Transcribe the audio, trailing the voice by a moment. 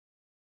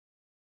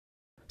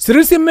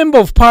Sirisia Member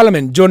of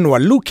Parliament John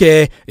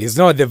Waluke is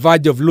now at the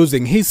verge of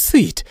losing his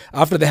seat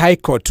after the High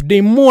Court today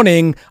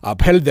morning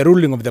upheld the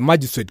ruling of the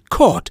magistrate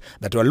court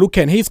that Waluke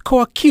and his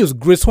co-accused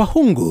Grace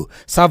Wakhungu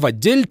serve a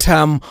jail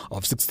term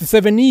of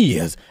 67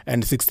 years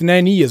and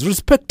 69 years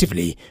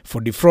respectively for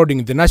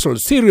defrauding the National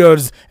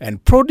Cereals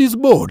and Produce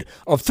Board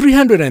of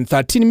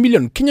 313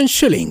 million Kenyan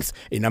shillings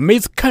in a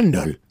maize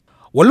scandal.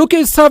 Waluke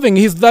is serving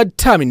his third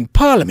term in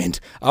Parliament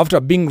after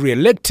being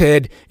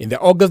re-elected in the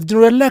August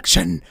general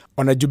election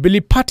on a Jubilee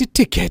Party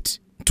ticket.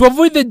 To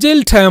avoid the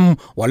jail term,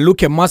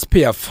 Waluke must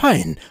pay a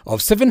fine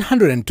of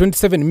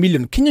 727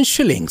 million Kenyan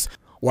shillings,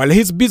 while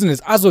his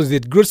business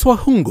associate Grace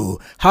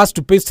Wakhungu has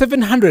to pay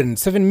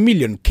 707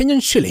 million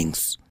Kenyan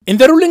shillings. In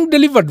the ruling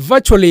delivered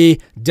virtually,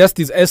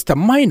 Justice Esther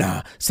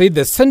Maina said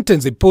the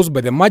sentence imposed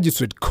by the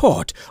magistrate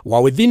court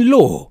were within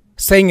law,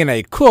 saying, and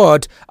I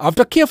quote,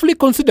 "After carefully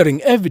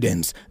considering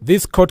evidence,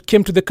 this court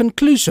came to the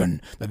conclusion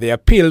that the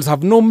appeals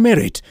have no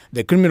merit.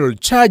 The criminal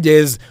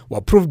charges were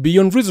proved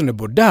beyond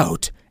reasonable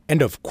doubt."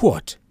 End of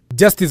quote.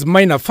 Justice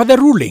Maina further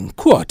ruling,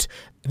 quote,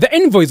 "The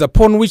invoice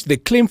upon which the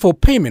claim for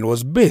payment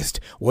was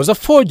based was a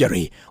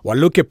forgery.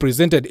 Waluke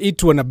presented it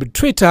to an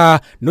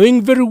arbitrator,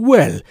 knowing very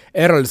well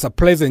Errol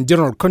Supplies and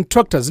General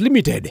Contractors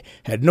Limited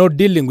had no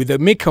dealing with the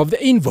maker of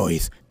the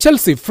invoice,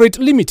 Chelsea Freight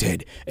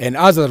Limited, and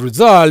as a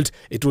result,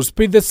 it was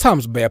paid the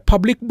sums by a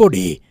public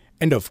body."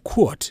 End of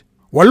quote.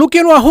 Waluke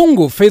and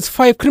Wakhungu face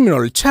 5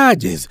 criminal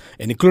charges,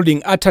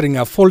 including uttering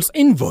a false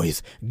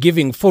invoice,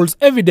 giving false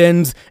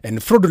evidence,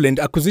 and fraudulent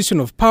acquisition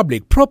of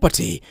public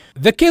property.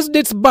 The case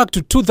dates back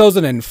to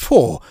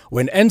 2004,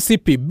 when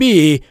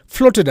NCPB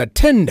floated a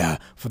tender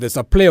for the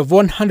supply of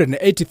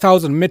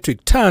 180,000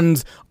 metric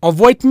tons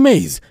of white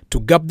maize to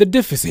gap the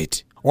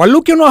deficit.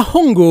 Waluke and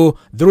Wakhungu,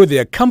 through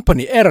their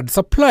company Errol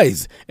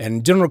Supplies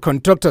and General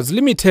Contractors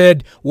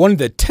Limited, won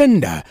the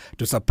tender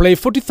to supply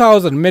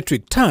 40,000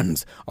 metric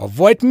tons of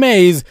white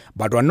maize,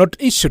 but were not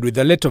issued with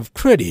a letter of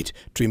credit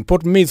to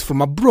import maize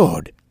from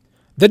abroad.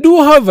 The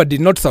duo, however, did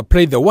not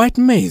supply the white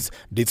maize,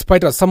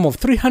 despite a sum of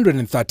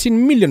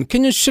 313 million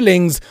Kenyan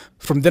shillings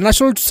from the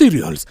National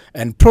Cereals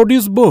and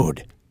Produce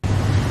Board.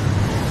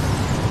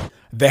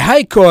 The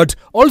High Court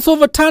also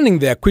overturning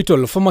the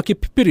acquittal of former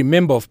Kipipiri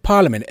Member of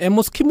Parliament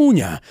Amos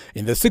Kimunya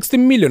in the 60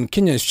 million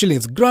Kenyan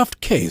shillings graft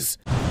case.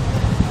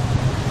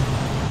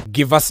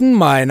 Giverson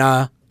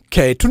Minor,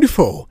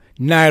 K24,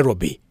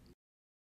 Nairobi.